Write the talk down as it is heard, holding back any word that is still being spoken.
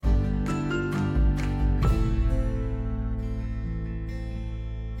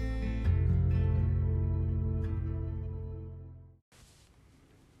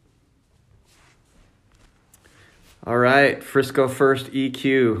All right, Frisco First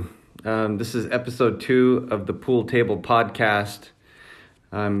EQ. This is episode 2 of the Pool Table Podcast.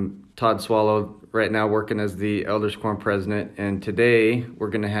 I'm Todd Swallow, right now working as the Elders Quorum president, and today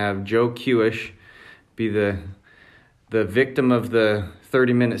we're going to have Joe Kewish be the victim of the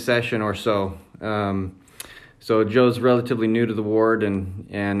 30-minute session or so. So Joe's relatively new to the ward,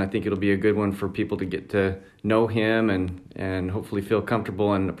 and I think it'll be a good one for people to get to know him and hopefully feel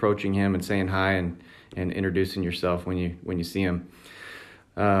comfortable in approaching him and saying hi and introducing yourself when you see him.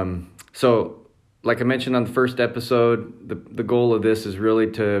 So like I mentioned on the first episode, the goal of this is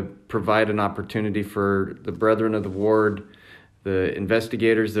really to provide an opportunity for the brethren of the ward, the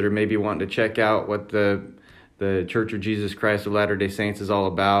investigators that are maybe wanting to check out what the Church of Jesus Christ of Latter-day Saints is all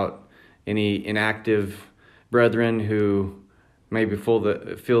about, any inactive brethren who maybe feel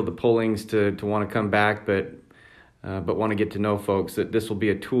the pullings to want to come back, but want to get to know folks, that this will be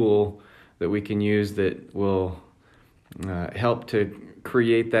a tool that we can use that will help to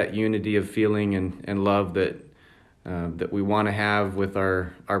create that unity of feeling and love that we want to have with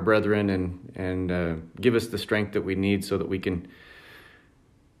our brethren, and give us the strength that we need so that we can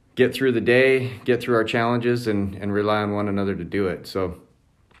get through the day, get through our challenges, and rely on one another to do it. So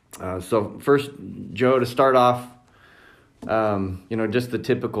first, Joe, to start off, just the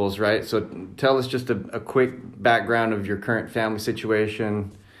typicals, right? So tell us just a quick background of your current family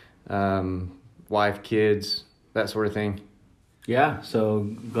situation, wife, kids, that sort of thing. Yeah, so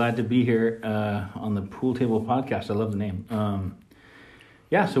glad to be here on the Pool Table Podcast. I love the name.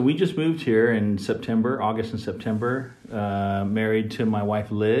 So we just moved here in August and September, married to my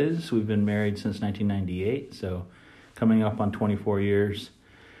wife, Liz. We've been married since 1998, so coming up on 24 years.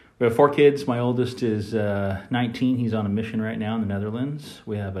 We have 4 kids. My oldest is 19. He's on a mission right now in the Netherlands.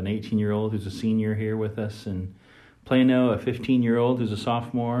 We have an 18-year-old who's a senior here with us in Plano, a 15-year-old who's a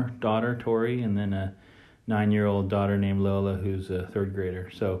sophomore daughter, Tori, and then a 9-year-old daughter named Lola, who's a 3rd grader.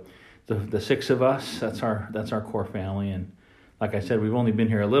 So the 6 of us, that's our core family. And like I said, we've only been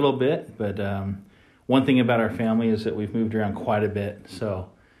here a little bit, but one thing about our family is that we've moved around quite a bit. So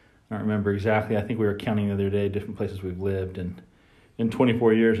I don't remember exactly. I think we were counting the other day different places we've lived, and in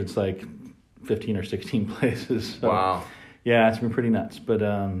 24 years, it's like 15 or 16 places. So, wow. Yeah, it's been pretty nuts. But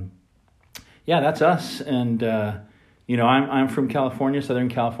that's us. And I'm from California, Southern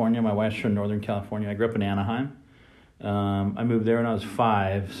California. My wife's from Northern California. I grew up in Anaheim. I moved there when I was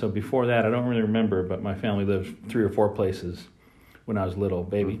 5. So before that, I don't really remember, but my family lived 3 or 4 places when I was little,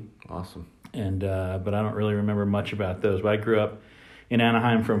 baby. Awesome. And but I don't really remember much about those. But I grew up in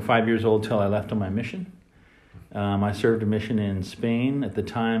Anaheim from 5 years old till I left on my mission. I served a mission in Spain. At the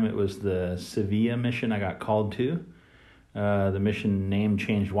time, it was the Sevilla mission I got called to. The mission name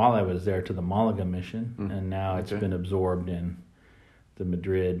changed while I was there to the Malaga mission, and now it's been absorbed in the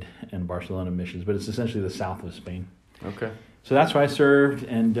Madrid and Barcelona missions, but it's essentially the south of Spain. Okay. So that's where I served,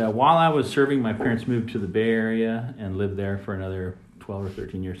 and while I was serving, my parents moved to the Bay Area and lived there for another 12 or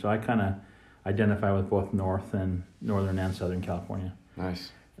 13 years. So I kind of identify with both Northern and Southern California.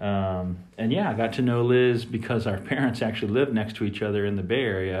 Nice. I got to know Liz because our parents actually lived next to each other in the Bay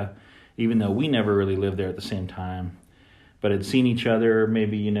Area, even though we never really lived there at the same time, but had seen each other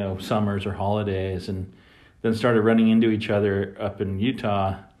maybe, summers or holidays, and then started running into each other up in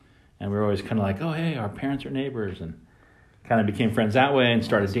Utah. And we were always kind of like, oh, hey, our parents are neighbors, and kind of became friends that way and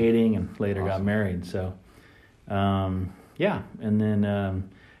started dating and later got married. So, and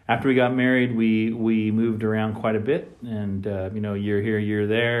then after we got married, we moved around quite a bit, and year here, year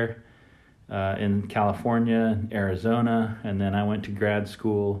there, in California, Arizona, and then I went to grad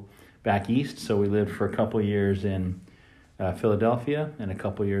school back east. So we lived for a couple of years in Philadelphia and a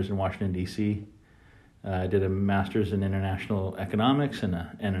couple of years in Washington D.C. I did a master's in international economics and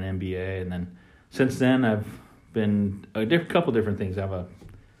an MBA, and then since then I've been a couple different things. I have a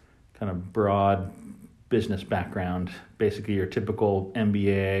kind of broad business background, basically your typical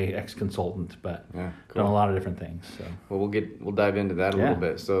MBA ex-consultant, but cool. Done a lot of different things. So we'll dive into that a little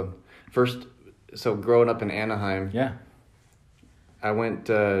bit. So first, growing up in Anaheim, I went.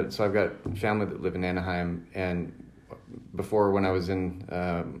 So I've got family that live in Anaheim, and before, when I was in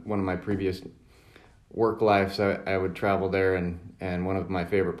one of my previous work lives, I would travel there, and one of my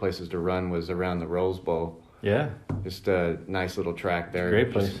favorite places to run was around the Rose Bowl. Yeah, just a nice little track there.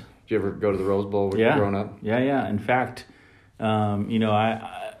 Great place. Did you ever go to the Rose Bowl when you were growing up? Yeah. In fact,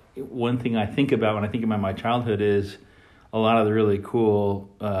 I one thing I think about when I think about my childhood is a lot of the really cool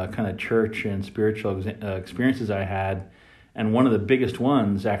kind of church and spiritual experiences I had, and one of the biggest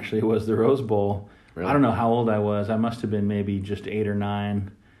ones actually was the Rose Bowl. Really? I don't know how old I was. I must have been maybe just 8 or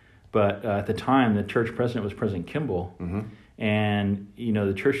 9. But at the time, the church president was President Kimball. Mm-hmm. And,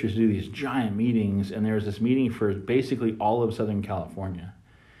 the church used to do these giant meetings, and there was this meeting for basically all of Southern California.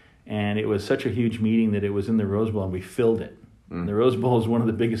 And it was such a huge meeting that it was in the Rose Bowl, and we filled it. The Rose Bowl is one of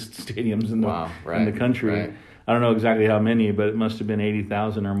the biggest stadiums in the country. Right. I don't know exactly how many, but it must have been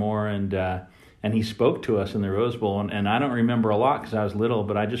 80,000 or more. And he spoke to us in the Rose Bowl. And I don't remember a lot because I was little,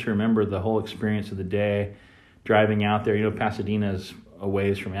 but I just remember the whole experience of the day, driving out there. Pasadena's a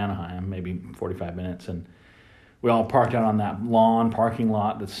ways from Anaheim, maybe 45 minutes. And we all parked out on that lawn parking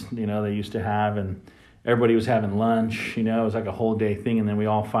lot that's, they used to have. And everybody was having lunch. It was like a whole day thing. And then we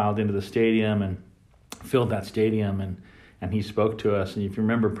all filed into the stadium and filled that stadium. And he spoke to us. And if you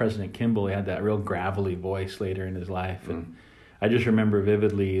remember President Kimball, he had that real gravelly voice later in his life. And I just remember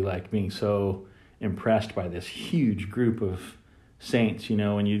vividly being so impressed by this huge group of saints.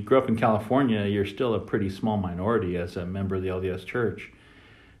 When you grew up in California, you're still a pretty small minority as a member of the LDS Church.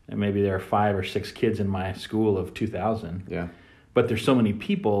 And maybe there are 5 or 6 kids in my school of 2,000. Yeah. But there's so many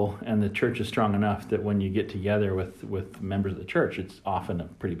people, and the church is strong enough that when you get together with members of the church, it's often a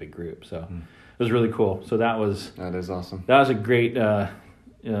pretty big group. So it was really cool. So that is awesome. That was a great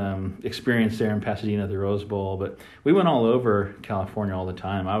experience there in Pasadena at the Rose Bowl. But we went all over California all the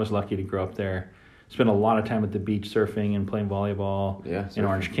time. I was lucky to grow up there. Spent a lot of time at the beach surfing and playing volleyball in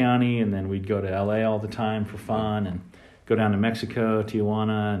Orange County, and then we'd go to LA all the time for fun and go down to Mexico,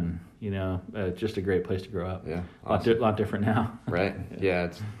 Tijuana, and just a great place to grow up. Yeah, awesome. A lot different now. Right. Yeah,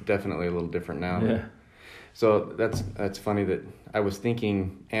 it's definitely a little different now. Yeah. So that's funny that I was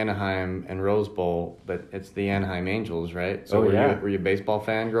thinking Anaheim and Rose Bowl, but it's the Anaheim Angels, right? So were you a baseball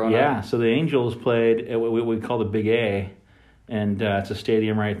fan growing up? Yeah. So the Angels played at what we call the Big A, and it's a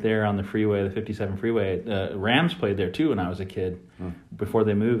stadium right there on the freeway, the 57 freeway. Rams played there too when I was a kid, before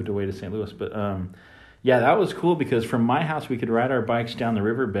they moved away to St. Louis. But that was cool because from my house we could ride our bikes down the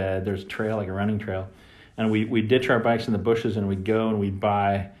riverbed. There's a trail, like a running trail, and we ditch our bikes in the bushes and we'd go and we'd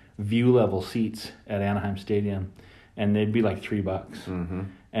buy view level seats at Anaheim Stadium, and they'd be like $3. Mm-hmm.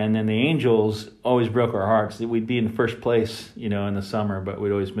 And then the Angels always broke our hearts. We'd be in first place, in the summer, but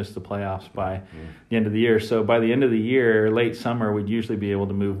we'd always miss the playoffs by the end of the year. So by the end of the year, late summer, we'd usually be able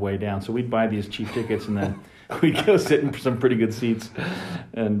to move way down. So we'd buy these cheap tickets, and then we'd go sit in some pretty good seats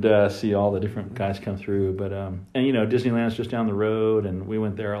and see all the different guys come through. But Disneyland's just down the road, and we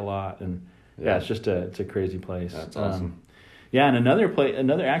went there a lot. And it's a crazy place. That's awesome. And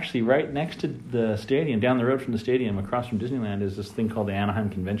another actually right next to the stadium, down the road from the stadium, across from Disneyland, is this thing called the Anaheim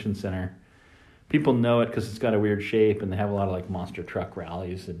Convention Center. People know it because it's got a weird shape, and they have a lot of monster truck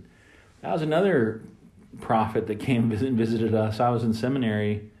rallies. And that was another prophet that came and visited us. I was in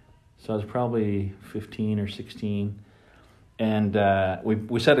seminary, so I was probably 15 or 16, and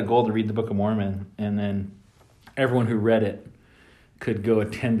we set a goal to read the Book of Mormon, and then everyone who read it could go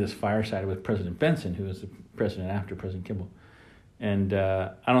attend this fireside with President Benson, who was the president after President Kimball. And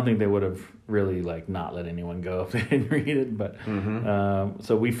I don't think they would have really not let anyone go if they didn't read it. But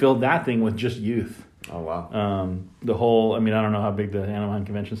so we filled that thing with just youth. Oh, wow. The whole, I don't know how big the Anaheim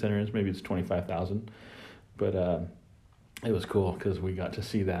Convention Center is. Maybe it's 25,000. But it was cool because we got to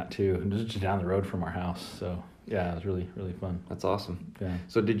see that too. And it was just down the road from our house. So yeah, it was really, really fun. That's awesome. Yeah.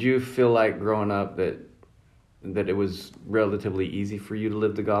 So did you feel like growing up that it was relatively easy for you to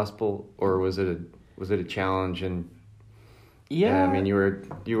live the gospel, or was it a challenge? And yeah, you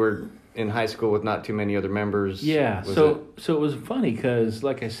were in high school with not too many other members. Yeah, so it was funny because,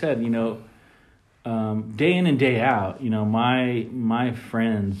 like I said, day in and day out, my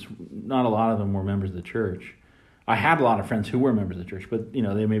friends, not a lot of them were members of the church. I had a lot of friends who were members of the church, but they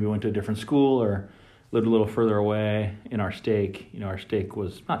maybe went to a different school or lived a little further away in our stake. Our stake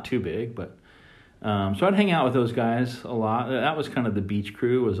was not too big, but so I'd hang out with those guys a lot. That was kind of the beach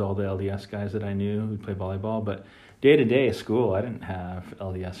crew, was all the LDS guys that I knew who played volleyball. But day to day at school, I didn't have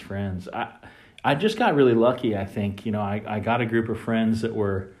LDS friends. I just got really lucky, I think. I got a group of friends that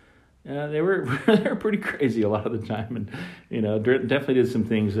were, they were pretty crazy a lot of the time, and definitely did some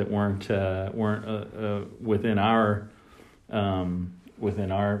things that weren't within our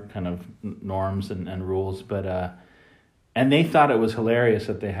kind of norms and rules, but. And they thought it was hilarious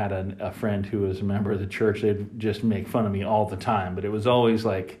that they had a friend who was a member of the church. They'd just make fun of me all the time, but it was always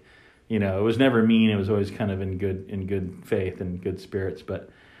it was never mean. It was always kind of in good faith and good spirits. But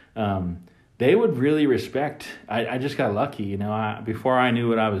they would really respect. I just got lucky, before I knew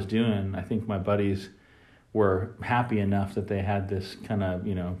what I was doing. I think my buddies were happy enough that they had this kind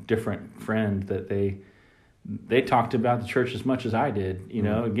of different friend that they talked about the church as much as I did.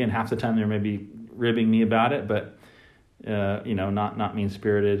 Again, half the time they were maybe ribbing me about it, but. Not mean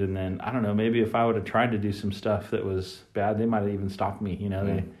spirited, and then I don't know. Maybe if I would have tried to do some stuff that was bad, they might have even stopped me.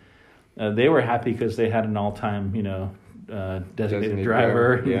 They were happy because they had an all time designated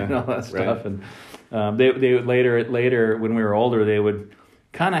driver, yeah. and all that stuff. Right. And they later when we were older, they would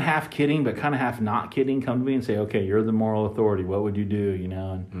kind of half kidding, but kind of half not kidding, come to me and say, "Okay, you're the moral authority. What would you do?"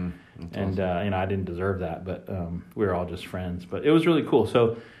 And awesome. I didn't deserve that, but we were all just friends. But it was really cool.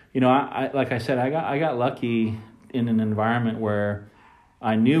 So, I like I said, I got lucky in an environment where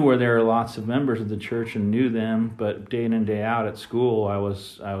I knew where there were lots of members of the church and knew them, but day in and day out at school, I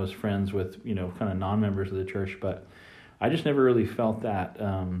was friends with kind of non-members of the church, but I just never really felt that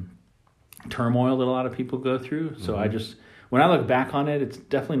turmoil that a lot of people go through. So Mm-hmm. When I look back on it, it's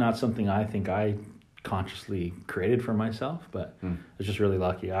definitely not something I think I consciously created for myself, but I was just really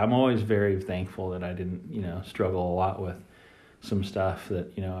lucky. I'm always very thankful that I didn't, struggle a lot with some stuff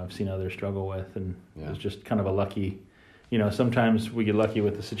that, I've seen others struggle with, and it was just kind of a lucky, sometimes we get lucky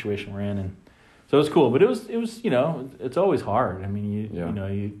with the situation we're in, and so it was cool, but it was, it's always hard. I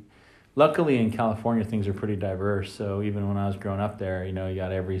mean, luckily in California, things are pretty diverse. So even when I was growing up there, you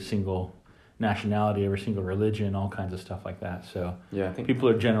got every single nationality, every single religion, all kinds of stuff like that. So yeah, I think people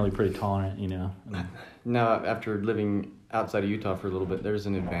are generally pretty tolerant, Now, after living outside of Utah for a little bit, there's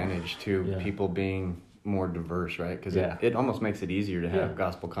an advantage to people being more diverse, right? Because it almost makes it easier to have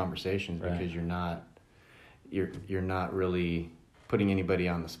gospel conversations because you're not really putting anybody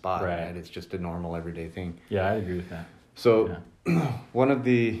on the spot, right? It's just a normal everyday thing. Yeah, I agree with that. So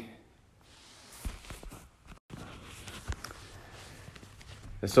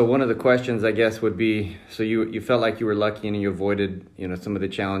one of the questions, I guess, would be, so you felt like you were lucky and you avoided, some of the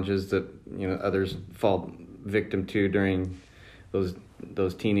challenges that, others fall victim to during those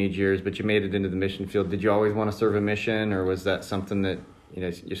teenage years, but you made it into the mission field. Did you always want to serve a mission, or was that something that,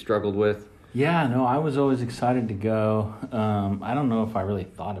 you struggled with? Yeah, no, I was always excited to go. I don't know if I really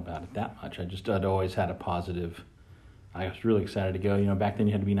thought about it that much. I'd always had a positive, I was really excited to go. Back then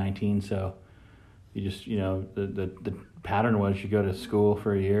you had to be 19, so you just, the pattern was you go to school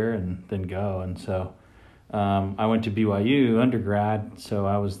for a year and then go. And so I went to BYU undergrad, so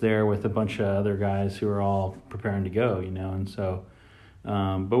I was there with a bunch of other guys who were all preparing to go, and so,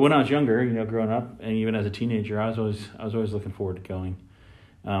 but when I was younger, growing up, and even as a teenager, I was always looking forward to going.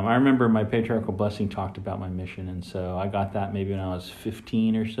 I remember my patriarchal blessing talked about my mission, and so I got that maybe when I was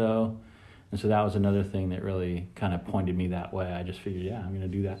 15 or so, and so that was another thing that really kind of pointed me that way. I just figured, I'm going to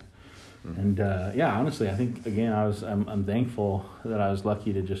do that. And honestly, I think again, I'm thankful that I was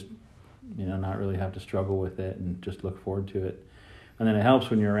lucky to just, not really have to struggle with it and just look forward to it. And then it helps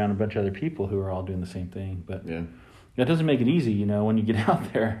when you're around a bunch of other people who are all doing the same thing. But that doesn't make it easy, when you get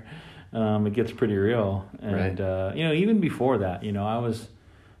out there, it gets pretty real. And even before that,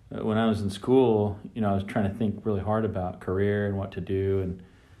 when I was in school, I was trying to think really hard about career and what to do, and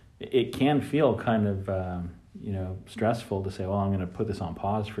it can feel kind of stressful to say, well, I'm going to put this on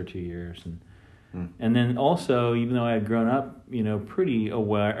pause for 2 years. And then also, even though I had grown up, pretty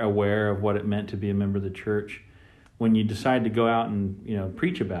aware of what it meant to be a member of the church, when you decide to go out and,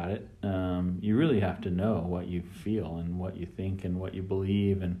 preach about it, you really have to know what you feel and what you think and what you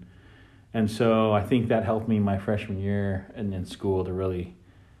believe. And so I think that helped me my freshman year and in school to really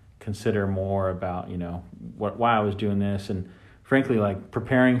consider more about, why I was doing this. And frankly, like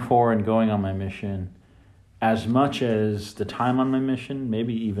preparing for and going on my mission, as much as the time on my mission,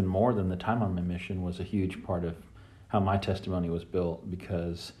 maybe even more than the time on my mission, was a huge part of how my testimony was built,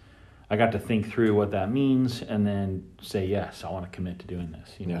 because I got to think through what that means and then say, yes, I want to commit to doing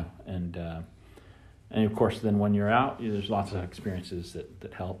this, And of course, then when you're out, there's lots of experiences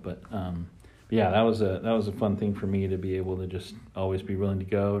that help. But that was a fun thing for me to be able to just always be willing to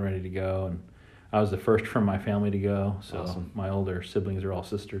go and ready to go. And I was the first from my family to go. So awesome. My older siblings are all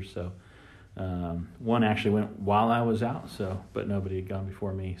sisters, so. One actually went while I was out, but nobody had gone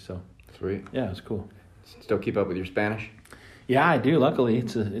before me. So sweet. Yeah, it was cool. Still keep up with your Spanish? Yeah, I do. Luckily,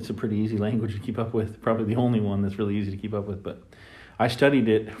 it's a pretty easy language to keep up with. Probably the only one that's really easy to keep up with. But I studied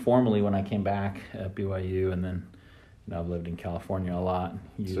it formally when I came back at BYU, and then I've lived in California a lot,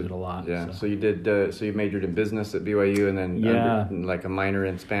 used it a lot. Yeah. So you did. So you majored in business at BYU, and then like a minor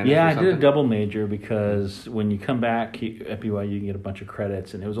in Spanish. Yeah, or something? I did a double major because when you come back at BYU, you can get a bunch of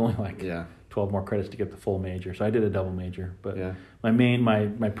credits, and it was only 12 more credits to get the full major. So I did a double major, but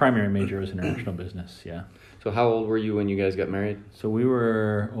my primary major was international business. Yeah. So how old were you when you guys got married? So we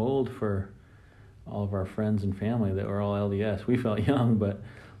were old for all of our friends and family that were all LDS. We felt young, but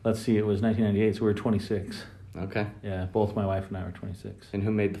let's see, it was 1998, so we were 26. Okay. Yeah, both my wife and I were 26. And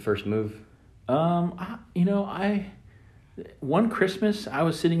who made the first move? One Christmas I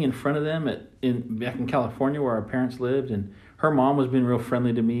was sitting in front of them back in California where our parents lived, and her mom was being real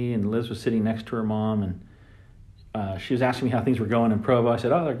friendly to me, and Liz was sitting next to her mom, and she was asking me how things were going in Provo. I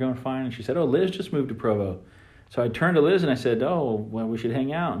said, "Oh, they're going fine." And she said, "Oh, Liz just moved to Provo." So I turned to Liz and I said, "Oh, well, we should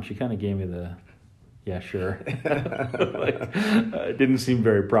hang out." And she kind of gave me the, "Yeah, sure." It didn't seem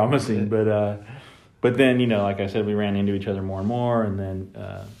very promising, but then, like I said, we ran into each other more and more. And then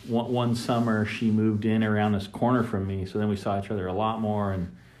one summer she moved in around this corner from me. So then we saw each other a lot more,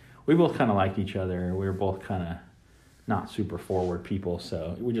 and we both kind of liked each other. We were both kind of not super forward people,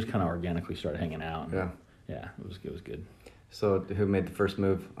 so we just kind of organically started hanging out. And yeah, it was good. So who made the first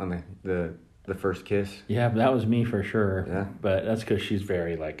move on the first kiss? Yeah, that was me for sure. Yeah. But that's because she's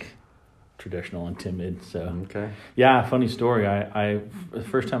very traditional and timid. So okay. Yeah, funny story. I the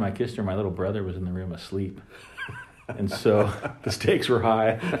first time I kissed her, my little brother was in the room asleep. And so the stakes were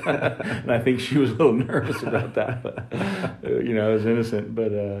high. And I think she was a little nervous about that. But, I was innocent.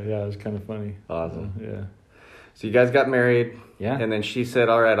 But, yeah, it was kind of funny. Awesome. Yeah. So you guys got married. Yeah. And then she said,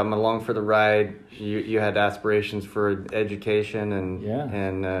 all right, I'm along for the ride. You had aspirations for education. And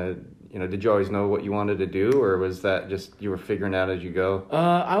did you always know what you wanted to do? Or was that just you were figuring out as you go?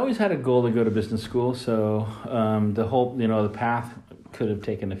 I always had a goal to go to business school. So the whole, the path could have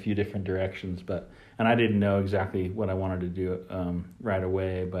taken a few different directions. And I didn't know exactly what I wanted to do right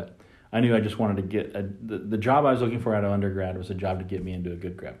away, but I knew I just wanted to get the job I was looking for out of undergrad was a job to get me into a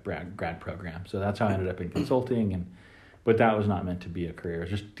good grad program. So that's how I ended up in consulting, but that was not meant to be a career.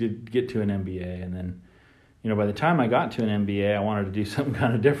 It was just to get to an MBA, and then, by the time I got to an MBA, I wanted to do something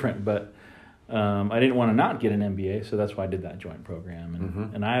kind of different, but I didn't want to not get an MBA, so that's why I did that joint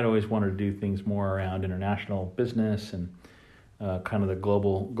program. And I had always wanted to do things more around international business and kind of the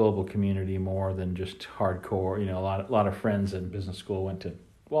global community more than just hardcore. A lot of friends in business school went to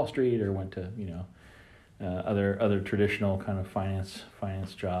Wall Street or went to other traditional kind of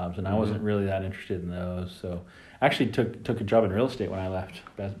finance jobs, and I wasn't really that interested in those. So I actually took a job in real estate when I left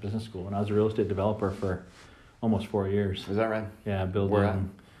business school, and I was a real estate developer for almost 4 years. Is that right? Yeah, building. Where at?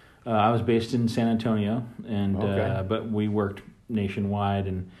 I was based in San Antonio, and but we worked nationwide,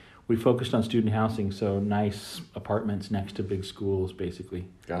 and we focused on student housing, so nice apartments next to big schools, basically.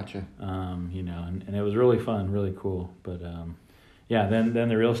 Gotcha. And it was really fun, really cool. But then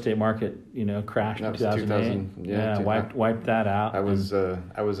the real estate market, crashed in 2008. Yeah, wiped that out. I was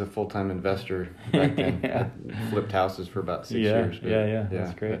a full-time investor back then. Yeah. I flipped houses for about 6 years. Yeah,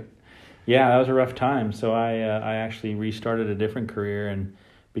 that's great. Yeah, that was a rough time. So I actually restarted a different career and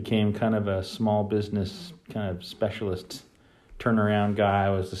became kind of a small business kind of specialist turnaround guy. I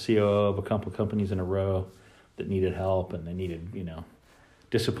was the COO of a couple companies in a row that needed help, and they needed,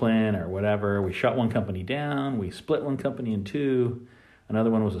 discipline or whatever. We shut one company down. We split one company in two. Another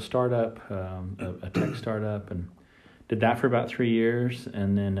one was a startup, a tech startup, and did that for about 3 years,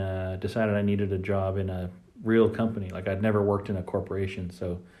 and then decided I needed a job in a real company. I'd never worked in a corporation,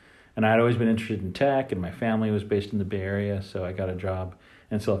 and I'd always been interested in tech, and my family was based in the Bay Area, so I got a job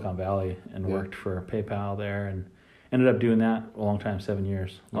in Silicon Valley and worked for PayPal there, and ended up doing that a long time, 7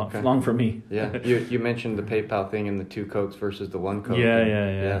 years. Long for me. Yeah. You mentioned the PayPal thing and the 2 Cokes versus the 1 Coke.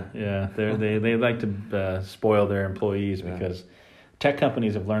 Yeah. They like to spoil their employees because tech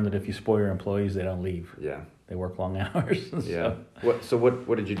companies have learned that if you spoil your employees, they don't leave. Yeah. They work long hours. Yeah.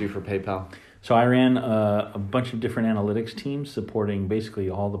 What did you do for PayPal? So I ran a bunch of different analytics teams supporting basically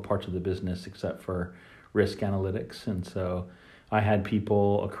all the parts of the business except for risk analytics. And so I had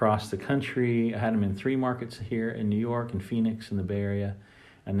people across the country. I had them in 3 markets here in New York and Phoenix in the Bay Area.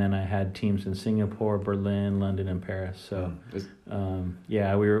 And then I had teams in Singapore, Berlin, London, and Paris. So, we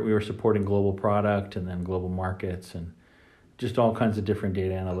were supporting global product and then global markets and just all kinds of different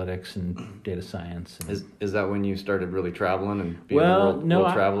data analytics and data science. And is that when you started really traveling and being a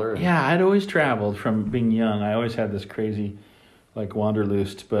world traveler? Yeah, I'd always traveled from being young. I always had this crazy,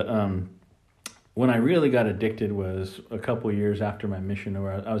 wanderlust. But when I really got addicted was a couple of years after my mission,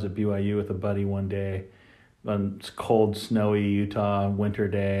 where I was at BYU with a buddy one day on cold, snowy Utah winter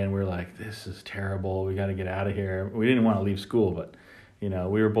day, and we were like, this is terrible. We got to get out of here. We didn't want to leave school, but we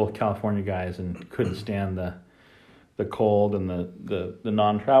were both California guys and couldn't stand the cold and the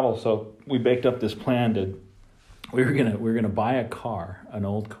non-travel. So we baked up this plan we were gonna buy a car, an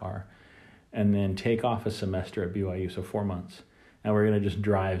old car, and then take off a semester at BYU, so 4 months. And we're going to just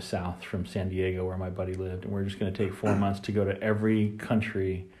drive south from San Diego, where my buddy lived. And we're just going to take 4 months to go to every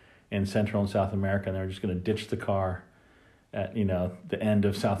country in Central and South America. And then we're just going to ditch the car at, the end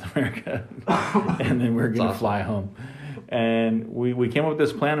of South America. And then we're going to fly home. And we came up with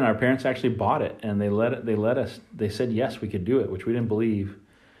this plan, and our parents actually bought it. And they said, yes, we could do it, which we didn't believe.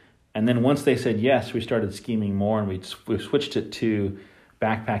 And then once they said yes, we started scheming more, and we switched it to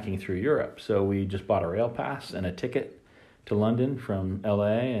backpacking through Europe. So we just bought a rail pass and a ticket to London from LA,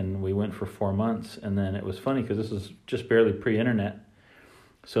 and we went for 4 months. And then it was funny because this was just barely pre-internet,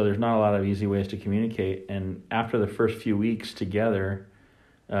 So there's not a lot of easy ways to communicate. And after the first few weeks together,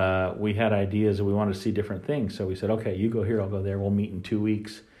 we had ideas that we wanted to see different things. So we said, okay, you go here, I'll go there. We'll meet in 2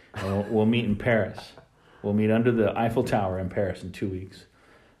 weeks. And we'll meet in Paris. We'll meet under the Eiffel Tower in Paris in 2 weeks.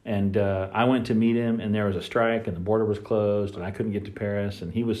 And I went to meet him, and there was a strike, and the border was closed, and I couldn't get to Paris,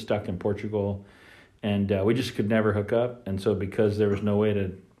 and he was stuck in Portugal. And we just could never hook up. And so because there was no way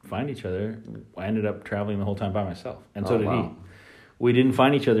to find each other, I ended up traveling the whole time by myself. And so did he. We didn't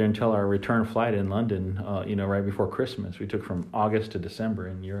find each other until our return flight in London, right before Christmas. We took from August to December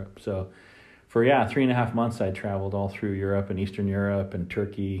in Europe. So for 3.5 months, I traveled all through Europe and Eastern Europe and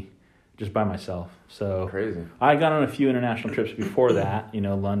Turkey just by myself. So crazy. I got on a few international trips before that,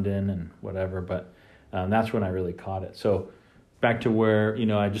 London and whatever, but that's when I really caught it. So back to where,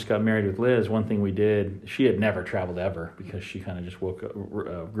 I just got married with Liz, one thing we did, she had never traveled ever because she kind of just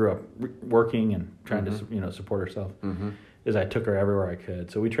grew up working and trying to, support herself. Mm-hmm. Is I took her everywhere I could.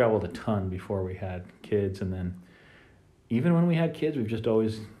 So we traveled a ton before we had kids, and then even when we had kids, we've just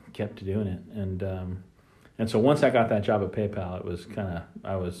always kept doing it. And so once I got that job at PayPal, it was kind of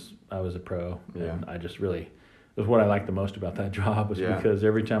I was a pro. Yeah. And I just really, it was what I liked the most about that job was because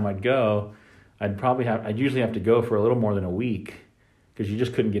every time I'd go, I'd usually have to go for a little more than a week because you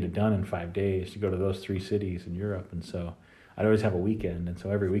just couldn't get it done in 5 days to go to those 3 cities in Europe, and so I'd always have a weekend, and so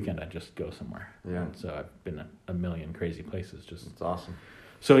every weekend I'd just go somewhere. Yeah. And so I've been a million crazy places. That's awesome.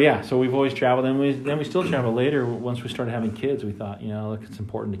 So so we've always traveled, and we still travel later. Once we started having kids, we thought, look, it's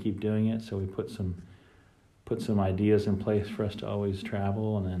important to keep doing it. So we put some ideas in place for us to always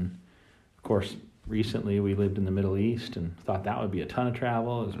travel, and then, of course, recently we lived in the Middle East and thought that would be a ton of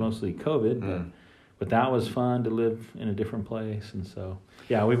travel. It was mostly COVID, but that was fun to live in a different place, and so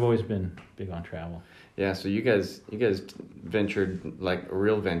we've always been big on travel. Yeah, so you guys ventured like a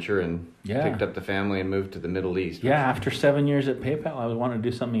real venture and picked up the family and moved to the Middle East. Yeah, after 7 years at PayPal, I was wanting to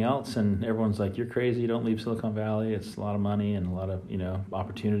do something else, and everyone's like, "You're crazy! Don't leave Silicon Valley. It's a lot of money and a lot of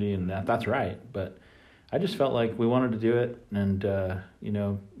opportunity." And that's right. But I just felt like we wanted to do it, and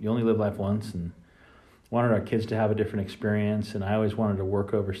you only live life once, and wanted our kids to have a different experience. And I always wanted to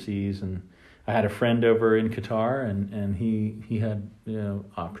work overseas, and I had a friend over in Qatar, and he had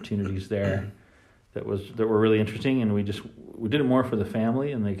opportunities there that were really interesting, and we did it more for the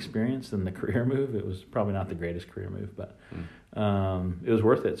family and the experience than the career move. It was probably not the greatest career move, but it was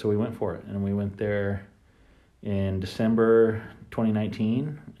worth it. So we went for it, and we went there in December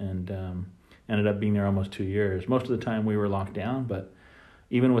 2019, and ended up being there almost 2 years. Most of the time we were locked down, but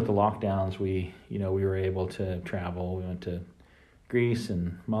even with the lockdowns, we were able to travel. We went to Greece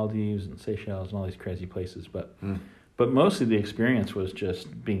and Maldives and Seychelles and all these crazy places, But mostly the experience was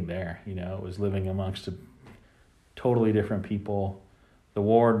just being there. It was living amongst totally different people. The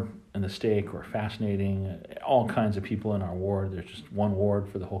ward and the stake were fascinating. All kinds of people in our ward. There's just one ward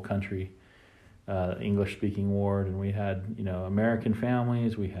for the whole country, English-speaking ward. And we had, American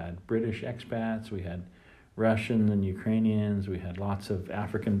families. We had British expats. We had Russians and Ukrainians. We had lots of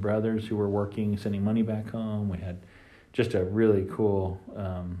African brothers who were working, sending money back home. We had just a really cool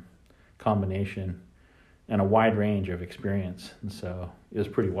combination and a wide range of experience, and so it was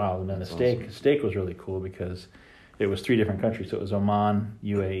pretty wild. And then the steak was really cool because it was 3 different countries. So it was Oman,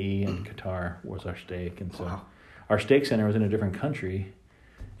 UAE, and Qatar was our steak, and so our steak center was in a different country,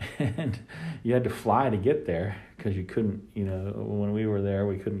 and you had to fly to get there because you couldn't. When we were there,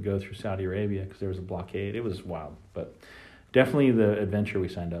 we couldn't go through Saudi Arabia because there was a blockade. It was wild, but definitely the adventure we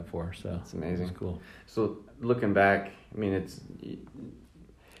signed up for. So it's amazing. It's cool. So looking back,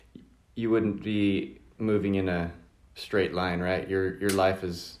 you wouldn't be moving in a straight line, right? Your life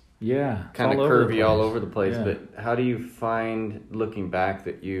is kind of curvy all over the place. Yeah. But how do you find, looking back,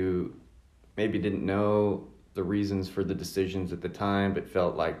 that you maybe didn't know the reasons for the decisions at the time, but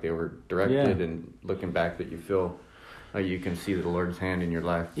felt like they were directed, and looking back that you feel like you can see the Lord's hand in your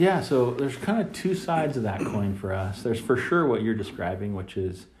life? Yeah, so there's kind of 2 sides of that coin for us. There's for sure what you're describing, which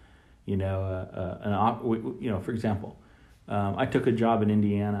is, for example, I took a job in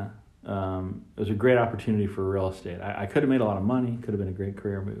Indiana. It was a great opportunity for real estate. I could have made a lot of money. Could have been a great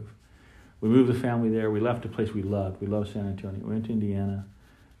career move. We moved the family there. We left a place we loved. We loved San Antonio. We went to Indiana,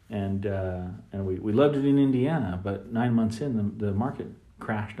 and we loved it in Indiana. But 9 months in, the market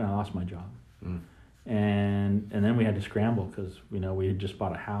crashed, and I lost my job. And then we had to scramble because we had just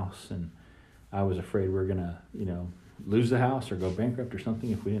bought a house, and I was afraid we were gonna lose the house or go bankrupt or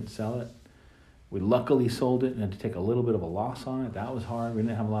something if we didn't sell it. We luckily sold it and had to take a little bit of a loss on it. That was hard. We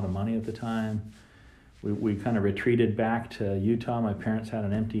didn't have a lot of money at the time. We kind of retreated back to Utah. My parents had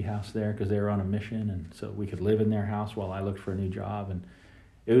an empty house there because they were on a mission, and so we could live in their house while I looked for a new job. And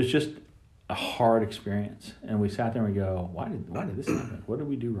it was just a hard experience. And we sat there and we go, why did this happen? What did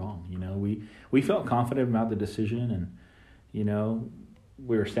we do wrong? We felt confident about the decision, and,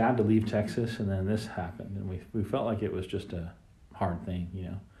 we were sad to leave Texas, and then this happened, and we felt like it was just a hard thing,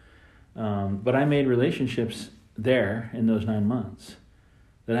 But I made relationships there in those 9 months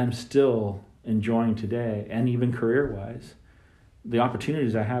that I'm still enjoying today, and even career-wise. The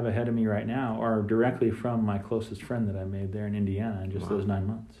opportunities I have ahead of me right now are directly from my closest friend that I made there in Indiana in just those 9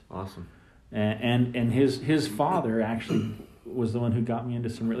 months. Awesome. And his father actually was the one who got me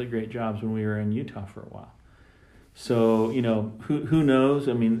into some really great jobs when we were in Utah for a while. So, who knows?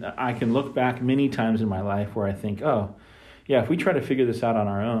 I mean, I can look back many times in my life where I think, oh, yeah, if we try to figure this out on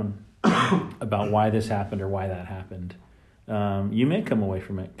our own about why this happened or why that happened, you may come away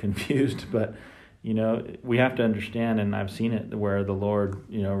from it confused, but, we have to understand, and I've seen it where the Lord,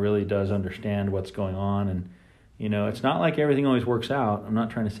 really does understand what's going on. And, it's not like everything always works out. I'm not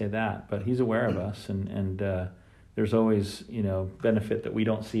trying to say that, but he's aware of us. And there's always, benefit that we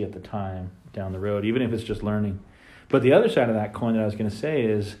don't see at the time down the road, even if it's just learning. But the other side of that coin that I was going to say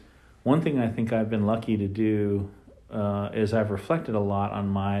is, one thing I think I've been lucky to do is I've reflected a lot on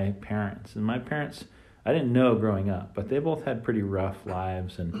my parents. And my parents, I didn't know growing up, but they both had pretty rough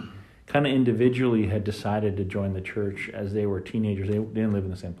lives and kind of individually had decided to join the church as they were teenagers. They didn't live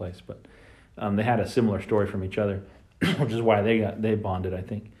in the same place, but they had a similar story from each other, which is why they bonded, I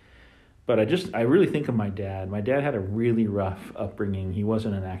think. But I really think of my dad. My dad had a really rough upbringing. He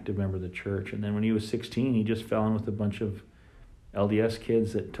wasn't an active member of the church. And then when he was 16, he just fell in with a bunch of LDS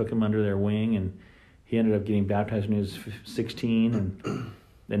kids that took him under their wing. And he ended up getting baptized when he was 16. And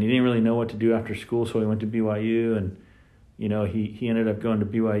then he didn't really know what to do after school, so he went to BYU. And, he ended up going to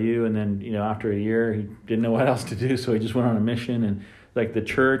BYU. And then, after a year, he didn't know what else to do, so he just went on a mission. And, the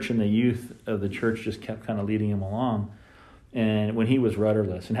church and the youth of the church just kept kind of leading him along. And when he was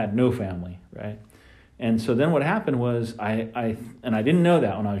rudderless and had no family, right? And so then what happened was I didn't know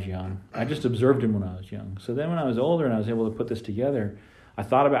that when I was young. I just observed him when I was young. So then when I was older and I was able to put this together, I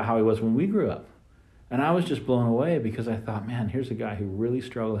thought about how he was when we grew up. And I was just blown away because I thought, man, here's a guy who really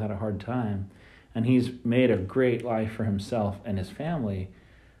struggled, had a hard time, and he's made a great life for himself and his family.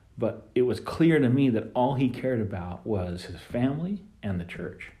 But it was clear to me that all he cared about was his family and the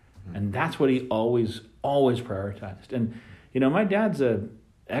church. And that's what he always prioritized. And my dad's a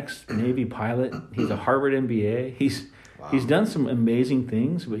ex-Navy pilot. He's a Harvard MBA. He's done some amazing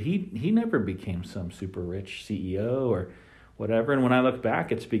things, but he never became some super rich CEO or whatever. And when I look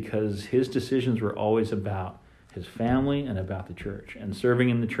back, it's because his decisions were always about his family and about the church and serving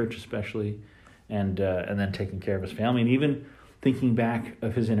in the church especially, and then taking care of his family. And even thinking back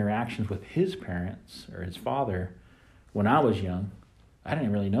of his interactions with his parents or his father when I was young, I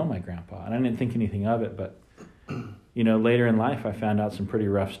didn't really know my grandpa, and I didn't think anything of it, but later in life, I found out some pretty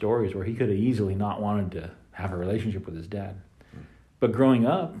rough stories where he could have easily not wanted to have a relationship with his dad. But growing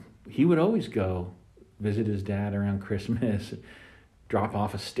up, he would always go visit his dad around Christmas, drop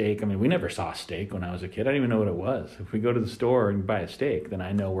off a steak. I mean, we never saw a steak when I was a kid. I didn't even know what it was. If we go to the store and buy a steak, then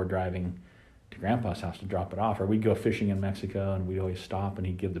I know we're driving to Grandpa's house to drop it off. Or we'd go fishing in Mexico, and we'd always stop, and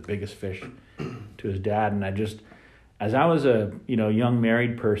he'd give the biggest fish to his dad. And as I was a young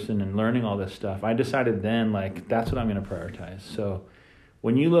married person and learning all this stuff, I decided then, that's what I'm going to prioritize. So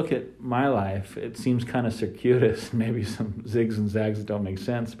when you look at my life, it seems kind of circuitous, maybe some zigs and zags that don't make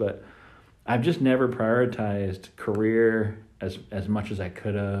sense, but I've just never prioritized career as much as I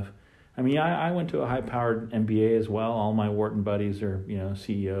could have. I mean, I went to a high-powered MBA as well. All my Wharton buddies are,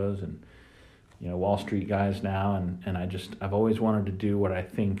 CEOs and, Wall Street guys now, and I've always wanted to do what I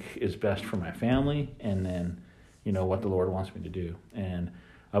think is best for my family, and then what the Lord wants me to do. And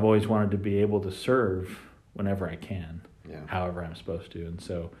I've always wanted to be able to serve whenever I can, however I'm supposed to. And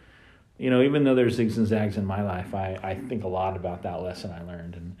so, even though there's zigs and zags in my life, I think a lot about that lesson I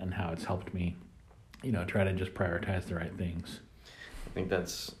learned and how it's helped me, try to just prioritize the right things. I think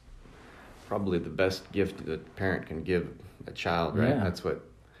that's probably the best gift that a parent can give a child, right? Yeah. That's what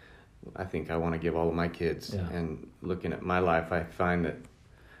I think I want to give all of my kids. Yeah. And looking at my life, I find that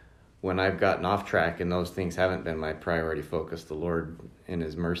when I've gotten off track and those things haven't been my priority focus, the Lord, in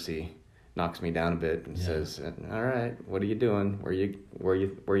His mercy, knocks me down a bit and says, "All right, what are you doing? Where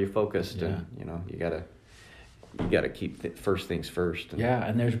you focused?" Yeah. And you gotta keep first things first.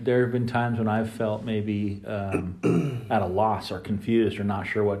 And there have been times when I've felt maybe at a loss or confused or not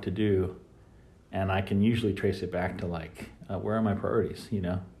sure what to do, and I can usually trace it back to where are my priorities?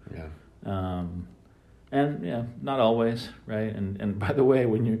 And not always, right? And by the way,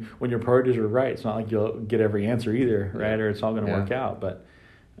 when your priorities are right, it's not like you'll get every answer either, right? Or it's all going to work out. But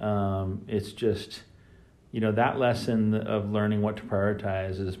it's just that lesson of learning what to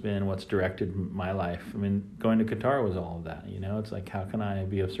prioritize has been what's directed my life. I mean, going to Qatar was all of that. It's like, how can I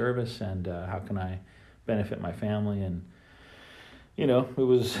be of service, and how can I benefit my family? And it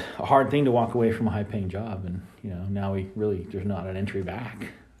was a hard thing to walk away from a high-paying job, and now there's not an entry back.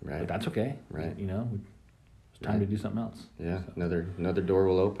 Right. But that's okay. Right. It's time to do something else. Yeah. So. Another door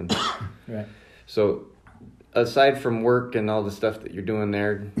will open. Right. So, aside from work and all the stuff that you're doing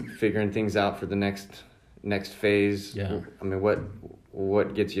there, figuring things out for the next phase. Yeah. I mean,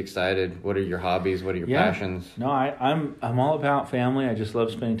 what gets you excited? What are your hobbies? What are your passions? No, I'm all about family. I just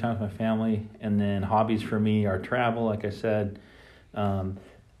love spending time with my family. And then hobbies for me are travel, like I said.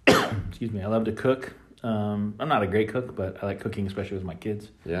 Excuse me. I love to cook. I'm not a great cook, but I like cooking, especially with my kids.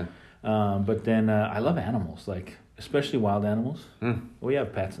 Yeah. But then I love animals, like especially wild animals. Mm. We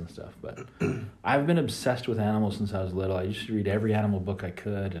have pets and stuff, but I've been obsessed with animals since I was little. I used to read every animal book I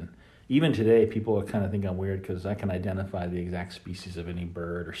could, and even today, people kind of think I'm weird because I can identify the exact species of any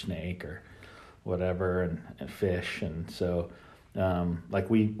bird or snake or whatever, and fish. And so, like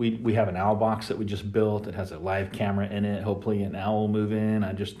we have an owl box that we just built. It has a live camera in it. Hopefully, an owl will move in.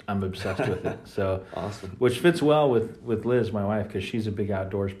 I'm obsessed with it. So awesome. Which fits well with Liz, my wife, because she's a big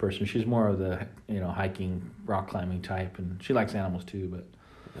outdoors person. She's more of the hiking, rock climbing type, and she likes animals too. But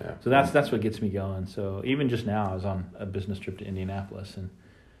yeah. So that's what gets me going. So even just now, I was on a business trip to Indianapolis, and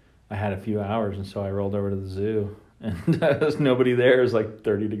I had a few hours, and so I rolled over to the zoo, and there's nobody there. It was like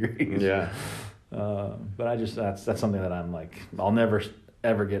 30 degrees. Yeah. But that's something that I'm like, I'll never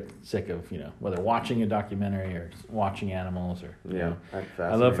ever get sick of, whether watching a documentary or watching animals or,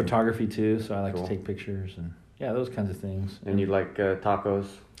 I love photography too. So I like to take pictures and those kinds of things. And you like tacos?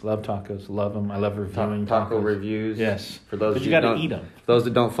 Love tacos. Love them. I love reviewing taco tacos. Reviews. Yes. For those but you got to eat them. Those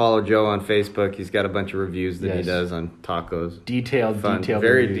that don't follow Joe on Facebook, he's got a bunch of reviews that he does on tacos. Detailed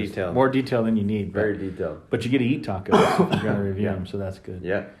very reviews. Detailed. More detail than you need. Very detailed. But you get to eat tacos if you're going to review them, so that's good.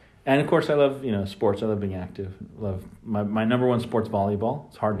 Yeah. And of course, I love sports. I love being active. Love my number one sport's volleyball.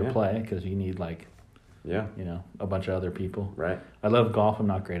 It's hard to play because you need a bunch of other people. Right. I love golf. I'm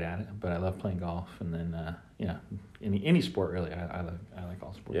not great at it, but I love playing golf. And then any sport really. I like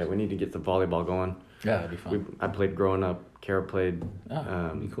all sports. Yeah, we need to get the volleyball going. Yeah, that'd be fun. I played growing up. Kara played.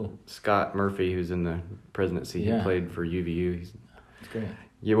 That'd be cool. Scott Murphy, who's in the presidency, he played for UVU. That's great.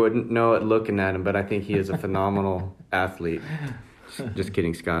 You wouldn't know it looking at him, but I think he is a phenomenal athlete. Just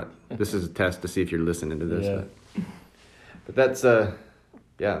kidding, Scott. This is a test to see if you're listening to this. Yeah. But that's,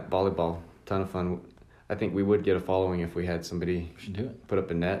 volleyball. Ton of fun. I think we would get a following if we had somebody should do it. Put up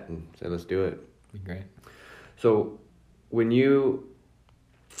a net and say, let's do it. Be great. So when you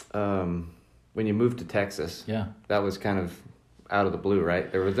moved to Texas, that was kind of out of the blue, right?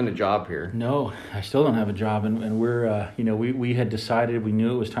 There wasn't a job here. No, I still don't have a job. And we're, we had decided, we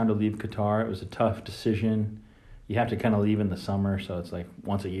knew it was time to leave Qatar. It was a tough decision. You have to kind of leave in the summer, so it's like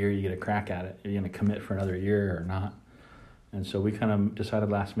once a year you get a crack at it. Are you going to commit for another year or not? And so we kind of decided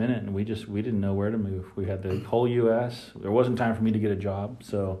last minute, and we didn't know where to move. We had the whole U.S. There wasn't time for me to get a job,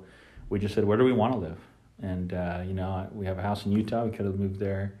 so we just said, where do we want to live? And, we have a house in Utah. We could have moved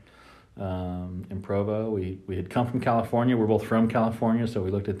there. In Provo, we had come from California. We're both from California, so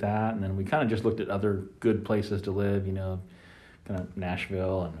we looked at that, and then we kind of just looked at other good places to live, kind of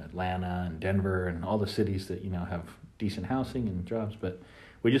Nashville and Atlanta and Denver and all the cities that, have decent housing and jobs. But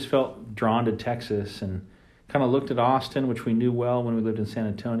we just felt drawn to Texas and kind of looked at Austin, which we knew well when we lived in San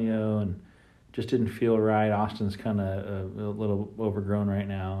Antonio, and just didn't feel right. Austin's kind of a little overgrown right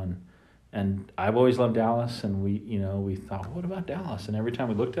now. And I've always loved Dallas, and we thought, what about Dallas? And every time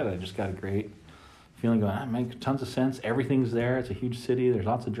we looked at it, I just got a great feeling going, it makes tons of sense. Everything's there. It's a huge city. There's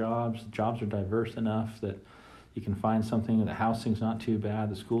lots of jobs. The jobs are diverse enough that you can find something. The housing's not too bad.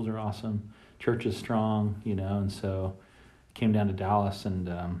 The schools are awesome. Church is strong, and so it came down to Dallas,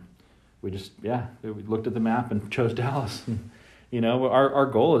 and we looked at the map and chose Dallas. And, our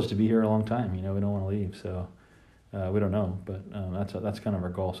goal is to be here a long time. We don't want to leave, so we don't know, but that's kind of our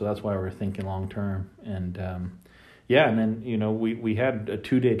goal. So that's why we're thinking long term. And and then we had a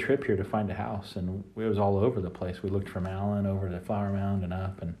 2-day trip here to find a house, and it was all over the place. We looked from Allen over to Flower Mound and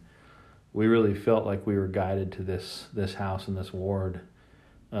up, and we really felt like we were guided to this house in this ward.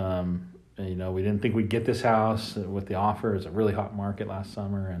 We didn't think we'd get this house with the offer. It was a really hot market last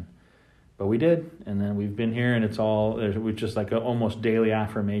summer, but we did. And then we've been here, and we're just like almost daily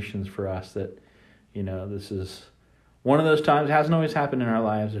affirmations for us that, this is one of those times. It hasn't always happened in our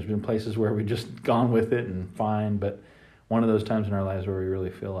lives. There's been places where we've just gone with it and fine, but one of those times in our lives where we really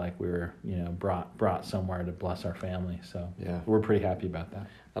feel like we were, brought somewhere to bless our family. So we're pretty happy about that.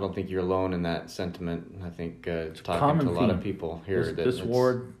 I don't think you're alone in that sentiment. I think talking to a lot of people here. This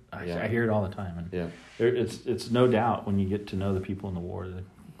ward, I hear it all the time, and yeah, it's no doubt when you get to know the people in the war, they're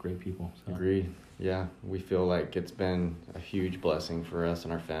great people. So. Agreed. Yeah, we feel like it's been a huge blessing for us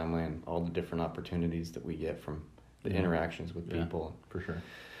and our family, and all the different opportunities that we get from the interactions with people. For sure.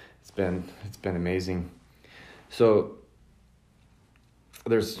 It's been amazing. So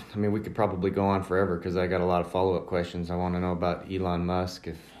we could probably go on forever because I got a lot of follow-up questions. I want to know about Elon Musk.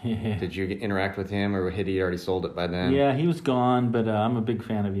 Did you interact with him, or had he already sold it by then? Yeah, he was gone, but I'm a big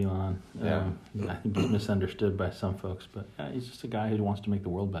fan of Elon. Yeah. I think he's misunderstood by some folks, but he's just a guy who wants to make the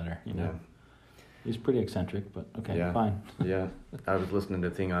world better. Yeah. He's pretty eccentric, but okay, fine. Yeah, I was listening to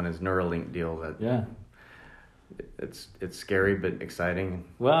a thing on his Neuralink deal that it's scary but exciting.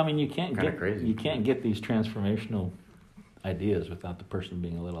 Well, I mean, you can't get these transformational ideas without the person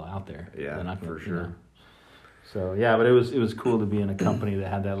being a little out there. Yeah, for sure. So yeah, but it was cool to be in a company that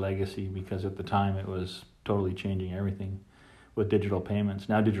had that legacy, because at the time it was totally changing everything with digital payments.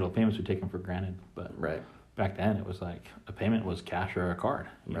 Now digital payments are taken for granted, but back then it was like a payment was cash or a card,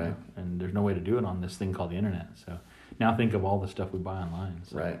 you know? And there's no way to do it on this thing called the internet. So now think of all the stuff we buy online.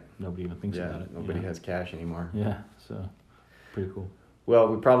 So nobody even thinks about it. Nobody has cash anymore. Yeah, so pretty cool. Well,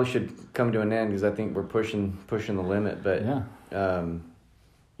 we probably should come to an end because I think we're pushing the limit. But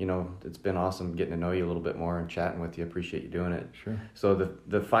it's been awesome getting to know you a little bit more and chatting with you. Appreciate you doing it. Sure. So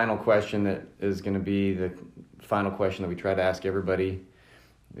the final question that is going to be the final question that we try to ask everybody,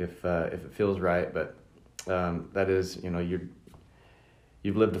 if it feels right, but that is,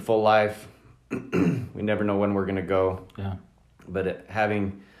 you've lived a full life. We never know when we're going to go. Yeah. But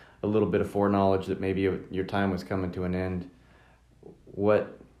having a little bit of foreknowledge that maybe your time was coming to an end,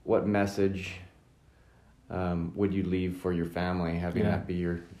 what message would you leave for your family, having that be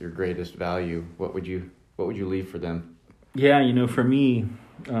your greatest value? What would you leave for them? Yeah, for me,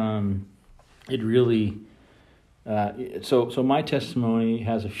 it really so my testimony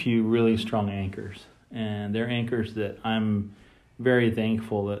has a few really strong anchors, and they're anchors that I'm very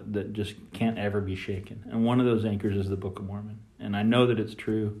thankful that just can't ever be shaken. And one of those anchors is the Book of Mormon, and I know that it's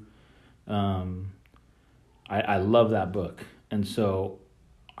true. I love that book. And so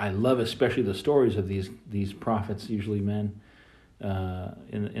I love especially the stories of these prophets, usually men,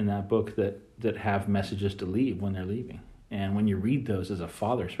 in that book that have messages to leave when they're leaving. And when you read those as a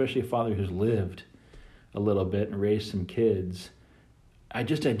father, especially a father who's lived a little bit and raised some kids, I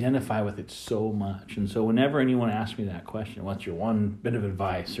just identify with it so much. And so whenever anyone asks me that question, what's your one bit of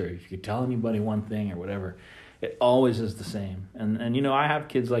advice, or if you could tell anybody one thing or whatever, it always is the same. And I have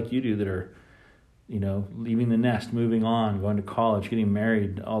kids like you do that are, leaving the nest, moving on, going to college, getting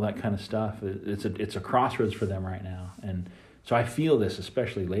married, all that kind of stuff. It's a crossroads for them right now. And so I feel this,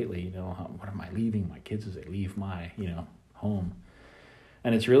 especially lately, what am I leaving my kids as they leave my, home?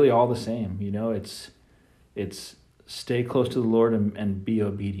 And it's really all the same, it's stay close to the Lord and be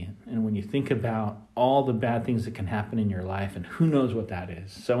obedient. And when you think about all the bad things that can happen in your life, and who knows what that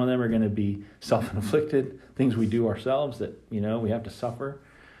is, some of them are going to be self-inflicted, things we do ourselves that, we have to suffer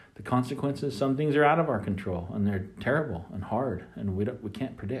the consequences. Some things are out of our control, and they're terrible and hard, and we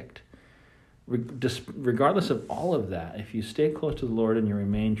can't predict. Regardless of all of that, if you stay close to the Lord and you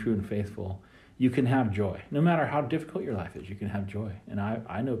remain true and faithful, you can have joy. No matter how difficult your life is, you can have joy. And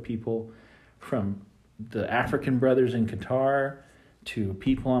I know people, from the African brothers in Qatar to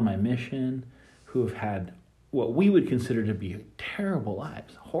people on my mission, who have had what we would consider to be terrible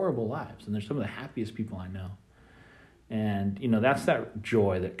lives, horrible lives, and they're some of the happiest people I know. And, that's that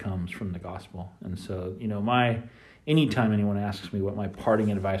joy that comes from the gospel. And so, anytime anyone asks me what my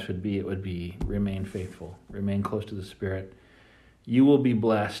parting advice would be, it would be remain faithful, remain close to the Spirit. You will be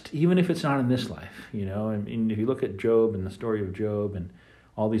blessed, even if it's not in this life, And if you look at Job and the story of Job, and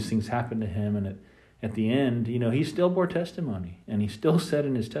all these things happened to him, and at the end, he still bore testimony. And he still said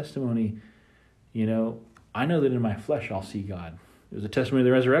in his testimony, I know that in my flesh I'll see God. It was a testimony of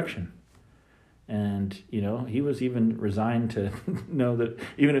the resurrection. And, he was even resigned to know that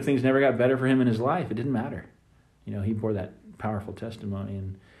even if things never got better for him in his life, it didn't matter. He bore that powerful testimony.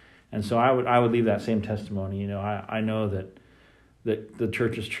 And so I would leave that same testimony. I know that the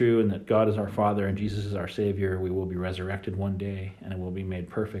church is true, and that God is our Father and Jesus is our Savior. We will be resurrected one day, and it will be made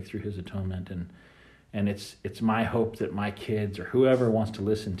perfect through his atonement. And it's my hope that my kids, or whoever wants to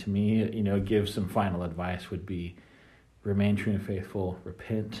listen to me, give some final advice, would be remain true and faithful,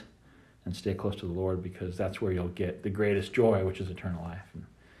 repent, and stay close to the Lord, because that's where you'll get the greatest joy, which is eternal life.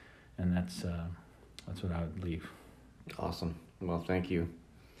 And that's what I would leave. Awesome. Well, thank you.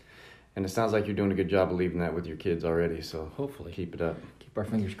 And it sounds like you're doing a good job of leaving that with your kids already, so hopefully keep it up. Keep our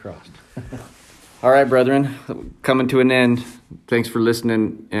fingers crossed. All right, brethren, coming to an end. Thanks for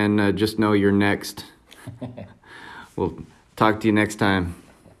listening, and just know you're next. We'll talk to you next time.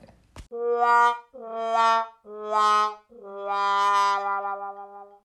 la la la la la la la.